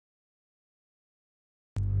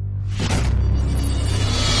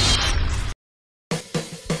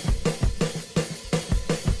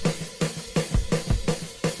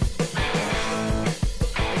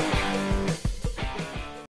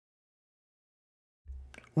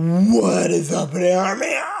What is up, Army?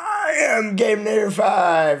 I am Inator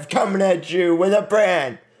 5 coming at you with a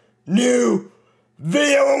brand new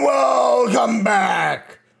video, and welcome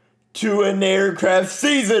back to Inator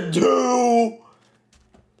Season 2.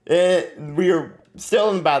 We are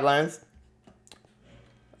still in the Badlands.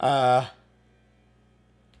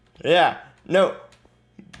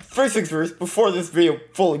 First things first, before this video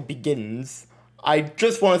fully begins, I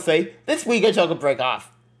just want to say, this week I took a break off.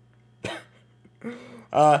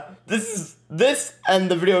 This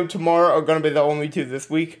and the video tomorrow are going to be the only two this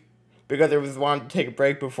week, because I was wanting to take a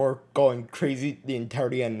break before going crazy the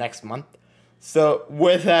entirety of next month. So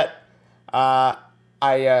with that, I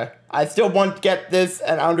still want to get this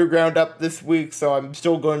and Underground up this week, so I'm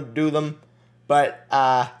still going to do them, but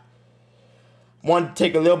want to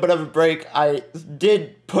take a little bit of a break. I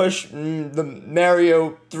did push the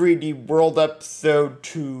Mario 3D World episode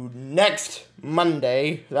to next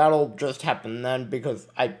Monday. That'll just happen then, because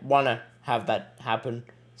I want to have that happen.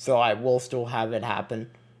 So I will still have it happen.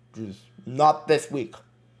 Just not this week,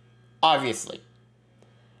 obviously.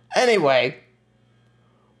 Anyway,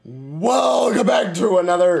 welcome back to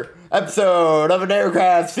another episode of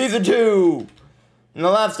Inator Season 2. In the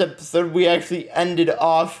last episode, we actually ended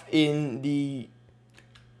off in the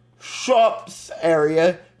shops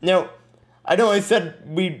area. Now, I know I said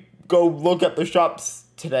we'd go look at the shops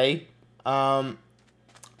today.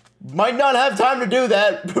 Might not have time to do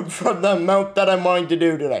that from the amount that I'm wanting to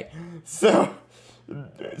do today. So,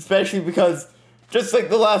 especially because, just like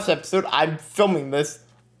the last episode, I'm filming this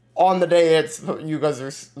on the day you guys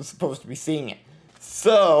are supposed to be seeing it.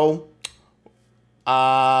 So,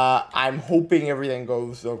 I'm hoping everything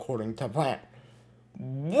goes according to plan.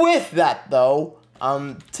 With that, though,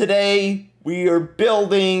 today we are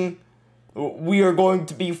going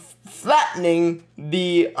to be flattening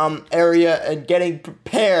the area and getting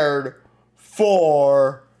prepared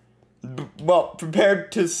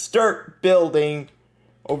prepared to start building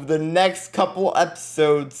over the next couple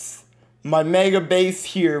episodes my mega base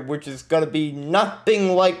here, which is gonna be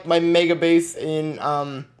nothing like my mega base in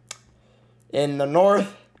the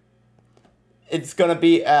north. It's gonna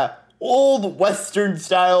be a old western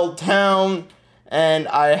style town, and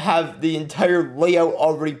I have the entire layout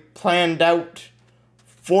already planned out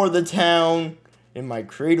for the town in my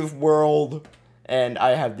creative world, and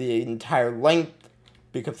I have the entire length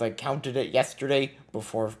because I counted it yesterday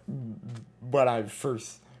before when I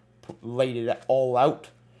first laid it all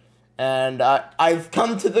out. And I've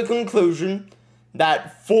come to the conclusion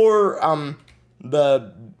that for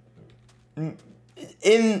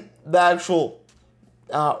in the actual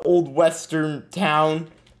old western town,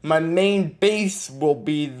 my main base will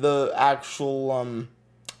be the actual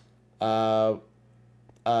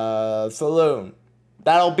saloon.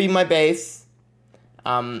 That'll be my base.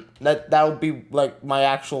 That'll be like my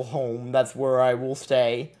actual home. That's where I will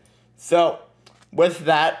stay. So with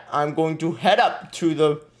that, I'm going to head up to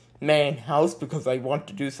the main house because I want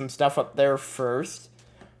to do some stuff up there first.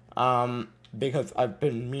 Because I've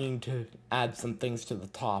been meaning to add some things to the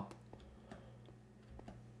top.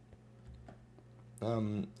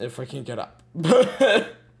 If I can get up.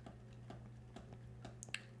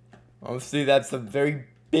 Obviously, that's a very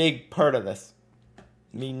big part of this.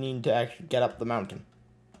 Me needing to actually get up the mountain.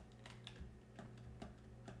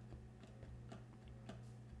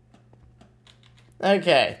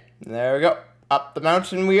 Okay, there we go. Up the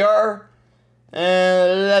mountain we are.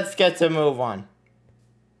 And let's get to move on.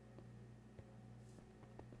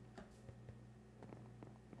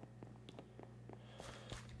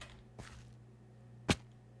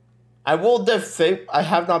 I will just say, I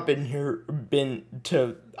have not I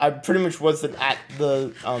pretty much wasn't at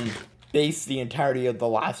the, base the entirety of the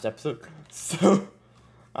last episode, so,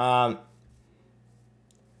 I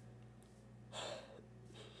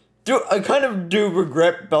kind of do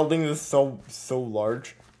regret building this so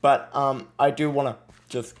large, but, I do want to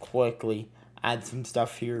just quickly add some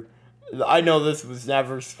stuff here. I know this was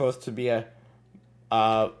never supposed to be a,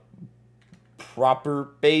 proper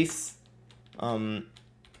base,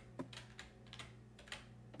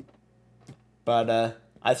 but,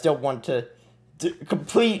 I still want to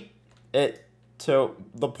complete it to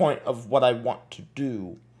the point of what I want to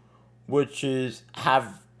do, which is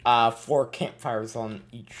have 4 campfires on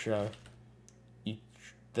each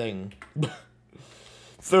thing.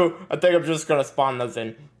 So I think I'm just gonna spawn those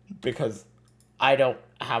in because I don't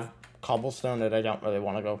have cobblestone and I don't really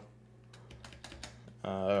want to go.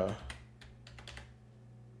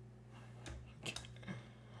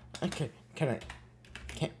 Okay,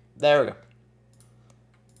 there we go.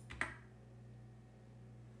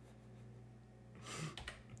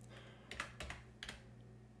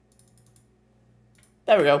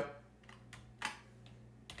 There we go.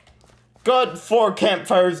 Good, 4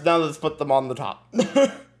 campfires. Now let's put them on the top.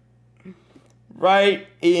 Right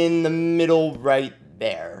in the middle, right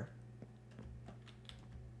there.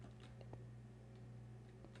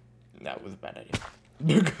 That was a bad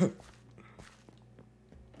idea.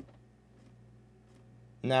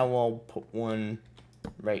 Now I'll put one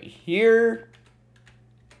right here.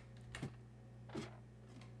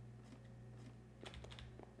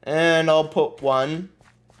 And I'll put one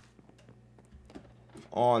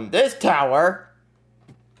on this tower.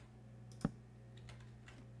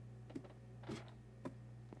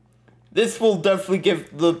 This will definitely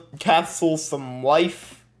give the castle some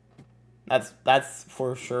life. That's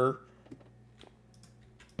for sure.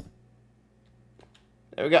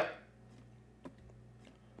 There we go.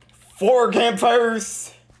 4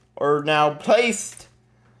 campfires are now placed.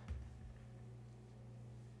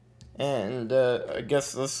 And I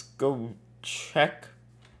guess let's go check.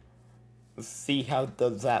 Let's see how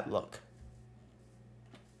does that look.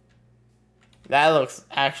 That looks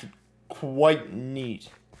actually quite neat.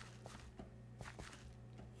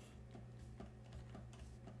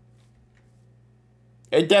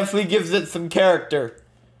 It definitely gives it some character.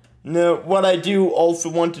 No, what I do also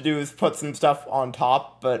want to do is put some stuff on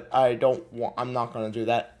top, but I'm not gonna do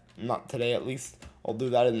that. Not today, at least. I'll do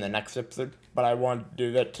that in the next episode, but I wanted to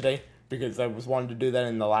do that today because I was wanting to do that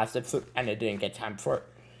in the last episode and I didn't get time for it.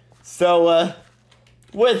 So,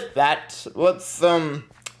 with that, let's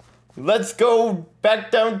go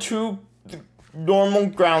back down to the normal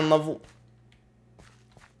ground level.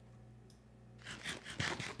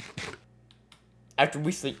 After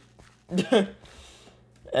we sleep.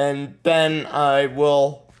 And then I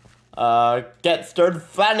will get started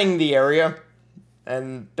flattening the area.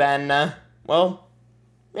 And then, well,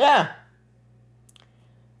 yeah.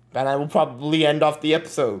 Then I will probably end off the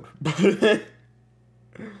episode.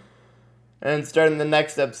 And starting the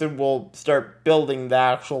next episode, we'll start building the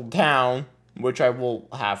actual town, which I will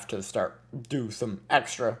have to do some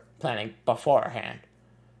extra planning beforehand.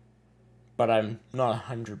 But I'm not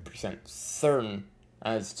 100% certain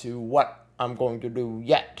as to what I'm going to do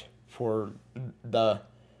yet for the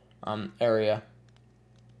area.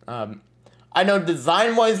 I know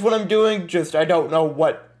design-wise what I'm doing, just I don't know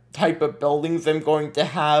what type of buildings I'm going to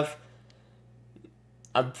have.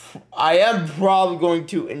 I am probably going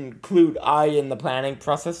to include in the planning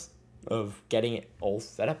process of getting it all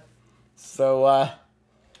set up. So,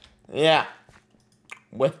 yeah.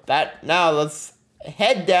 With that, now let's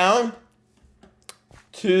head down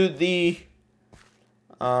to the,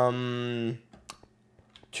 to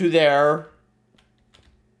there.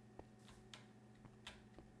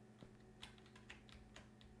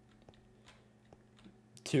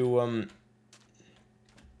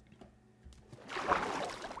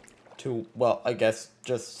 Well, I guess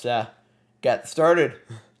just, get started.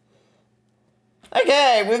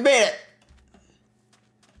 Okay, we've made it.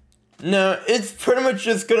 No, it's pretty much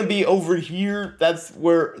just gonna be over here. This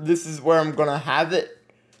is where I'm gonna have it.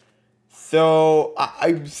 So,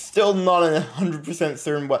 I'm still not 100%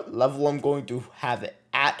 certain what level I'm going to have it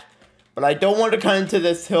at. But I don't want to cut into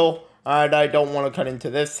this hill, and I don't want to cut into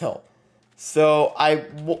this hill. So,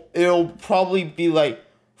 it'll probably be like,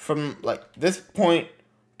 from like this point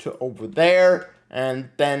to over there. And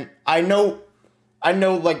then, I know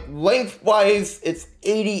like lengthwise, it's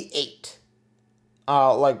 88.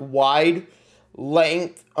 Like wide,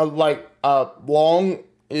 length, long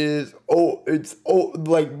is,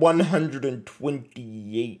 like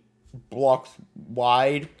 128 blocks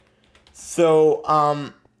wide. So,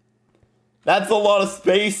 that's a lot of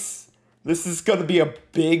space. This is gonna be a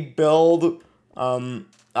big build. A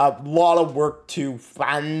lot of work to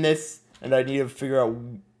flatten this, and I need to figure out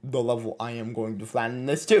the level I am going to flatten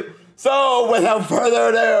this to. So, without further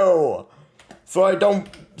ado, so I don't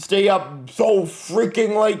stay up so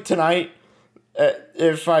freaking late tonight.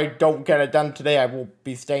 If I don't get it done today, I will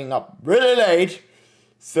be staying up really late.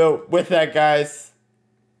 So, with that, guys,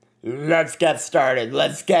 let's get started.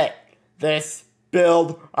 Let's get this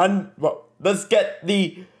build let's get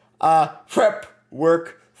the prep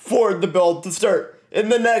work for the build to start in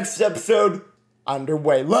the next episode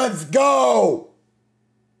underway. Let's go!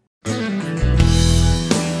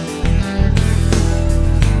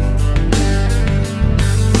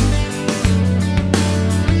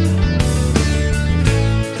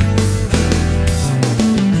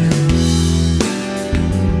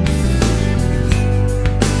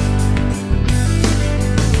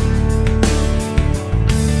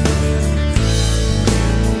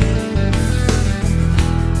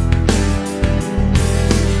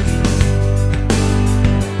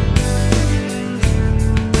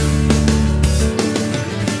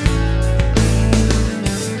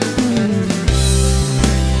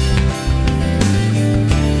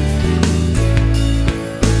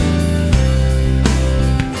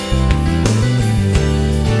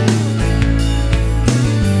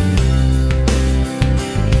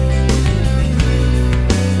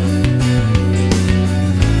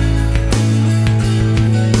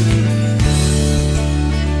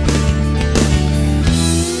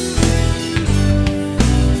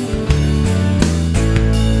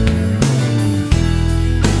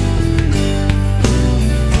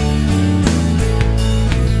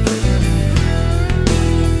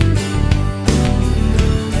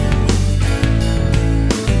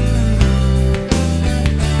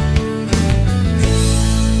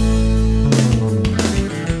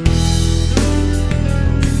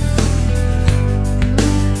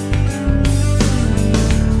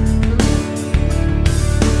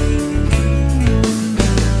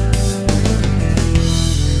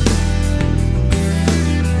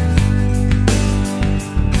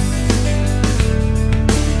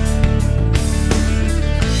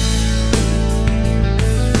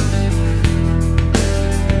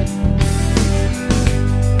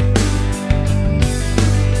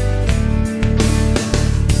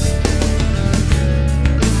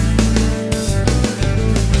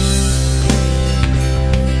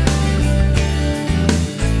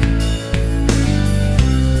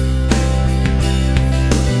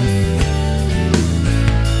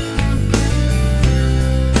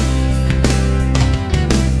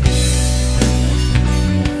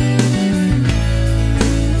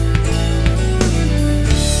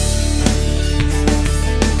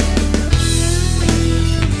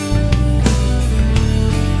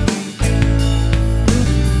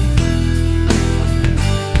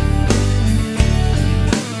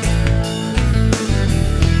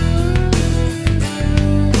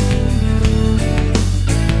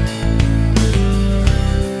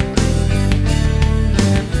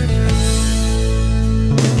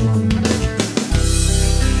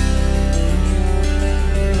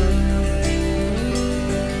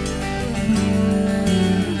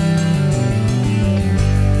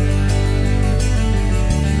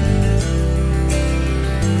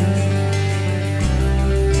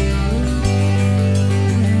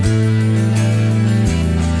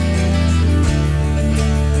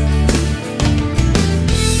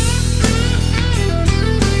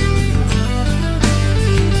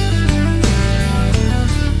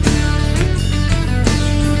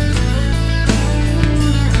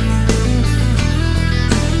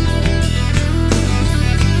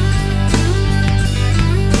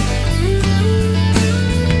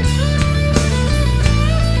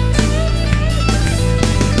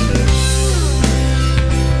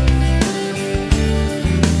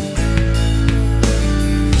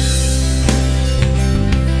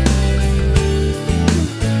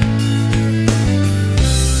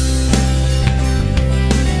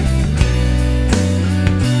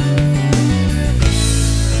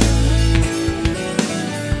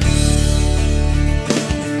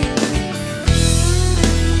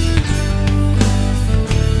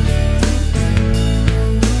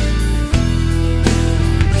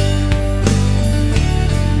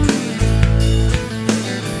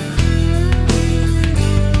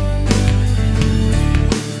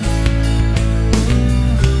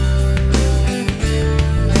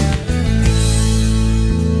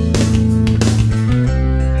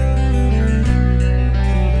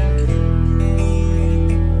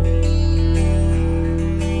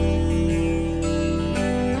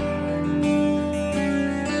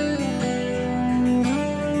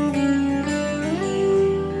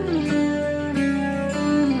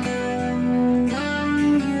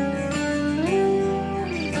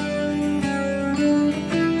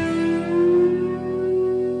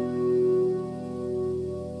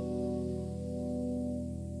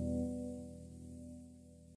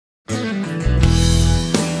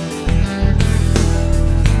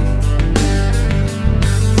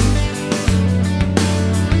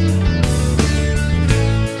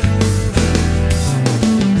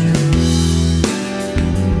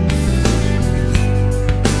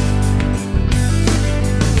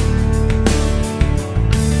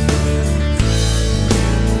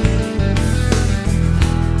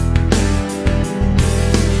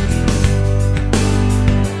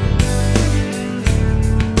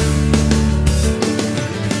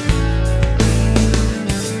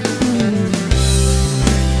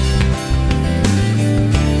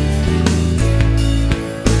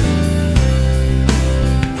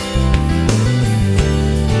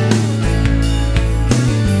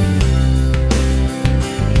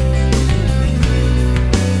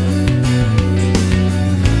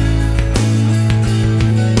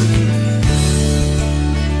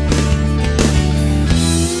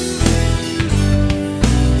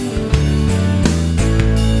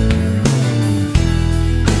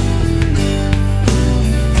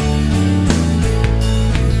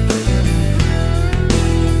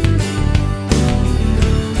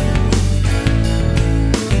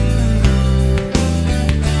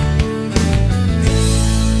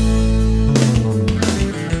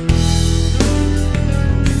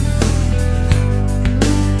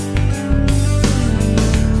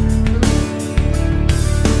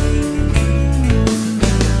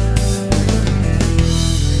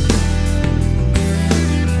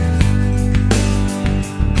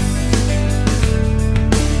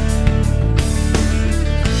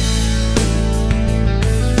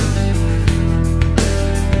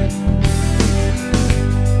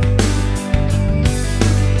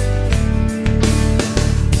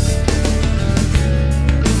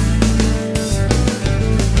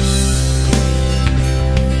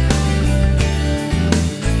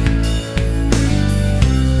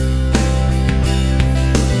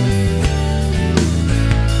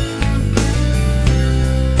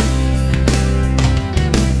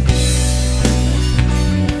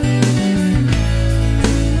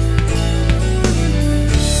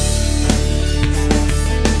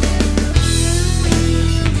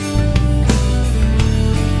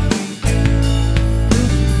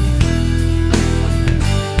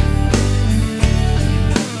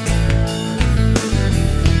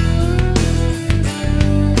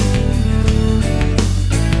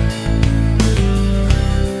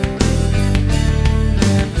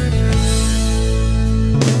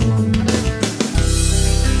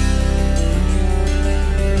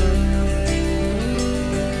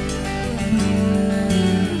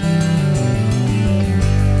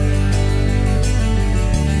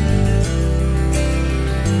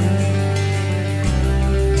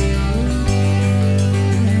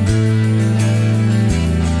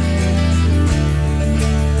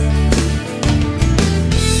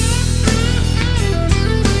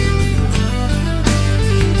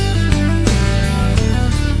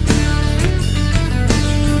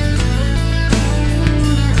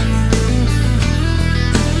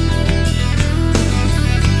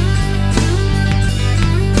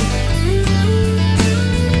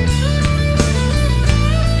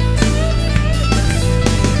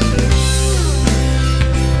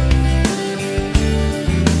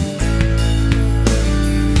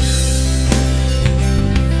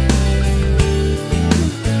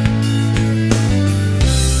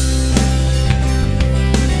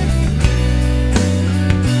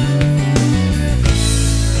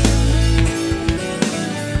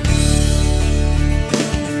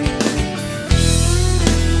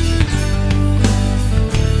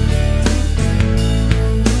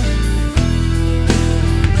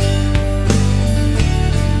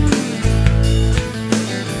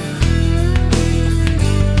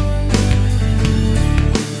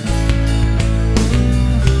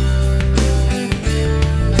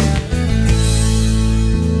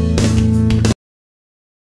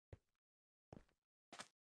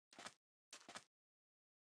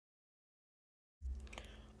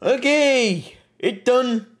 Okay, it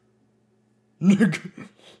done.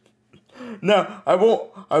 No, I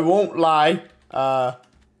won't lie. I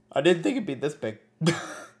didn't think it'd be this big.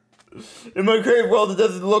 In my creative world, it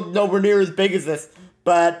doesn't look nowhere near as big as this.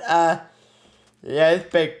 But, yeah,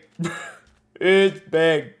 it's big. It's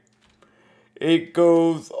big. It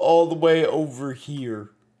goes all the way over here.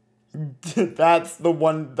 That's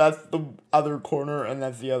the other corner, and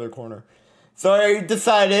that's the other corner. So I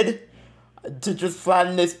decided to just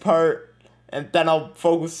flatten this part, and then I'll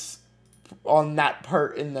focus on that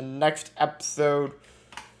part in the next episode.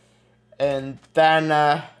 And then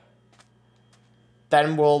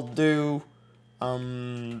we'll do,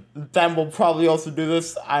 then we'll probably also do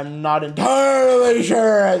this. I'm not entirely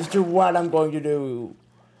sure as to what I'm going to do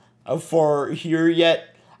for here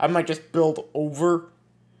yet. I might just build over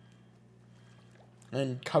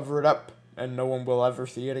and cover it up, and no one will ever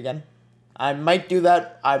see it again. I might do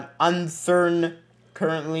that. I'm uncertain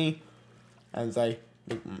currently as I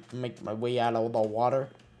make my way out of the water.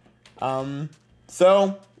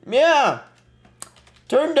 So, yeah.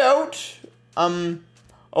 Turned out,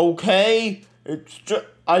 okay. It's just,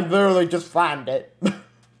 I literally just flattened it.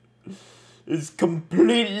 It's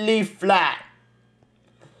completely flat.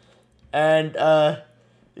 And,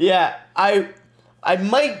 yeah, I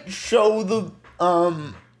might show the,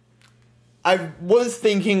 I was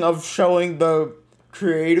thinking of showing the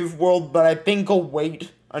creative world, but I think I'll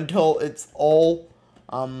wait until it's all,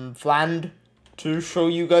 flattened to show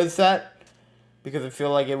you guys that. Because I feel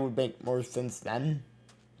like it would make more sense then.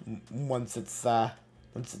 Once it's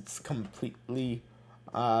completely,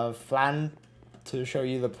 flattened to show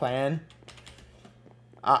you the plan.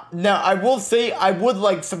 Now, I will say I would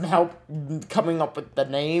like some help coming up with the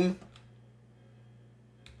name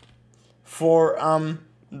for,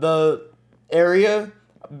 the area,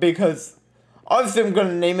 because obviously I'm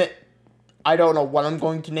gonna name it. I don't know what I'm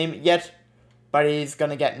going to name it yet, but it's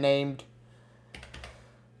gonna get named.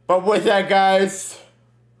 But with that, guys,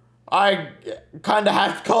 I kind of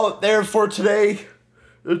have to call it there for today.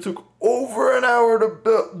 It took over an hour to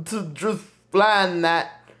build, to just flatten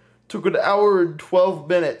that. Took an hour and 12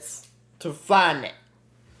 minutes to flatten it.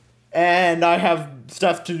 And I have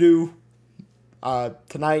stuff to do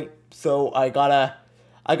tonight, so I gotta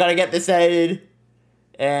get this edited.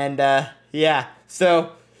 And yeah,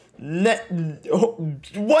 so one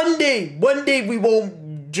day we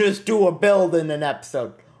won't just do a build in an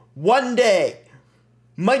episode. One day.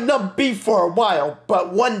 Might not be for a while,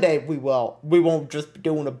 but one day we will. We won't just be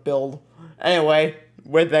doing a build. Anyway,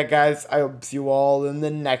 with that, guys, I hope to see you all in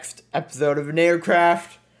the next episode of An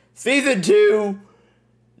Aircraft Season 2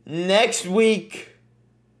 next week.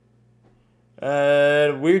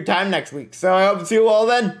 Weird time next week. So I hope to see you all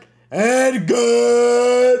then. And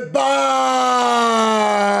goodbye!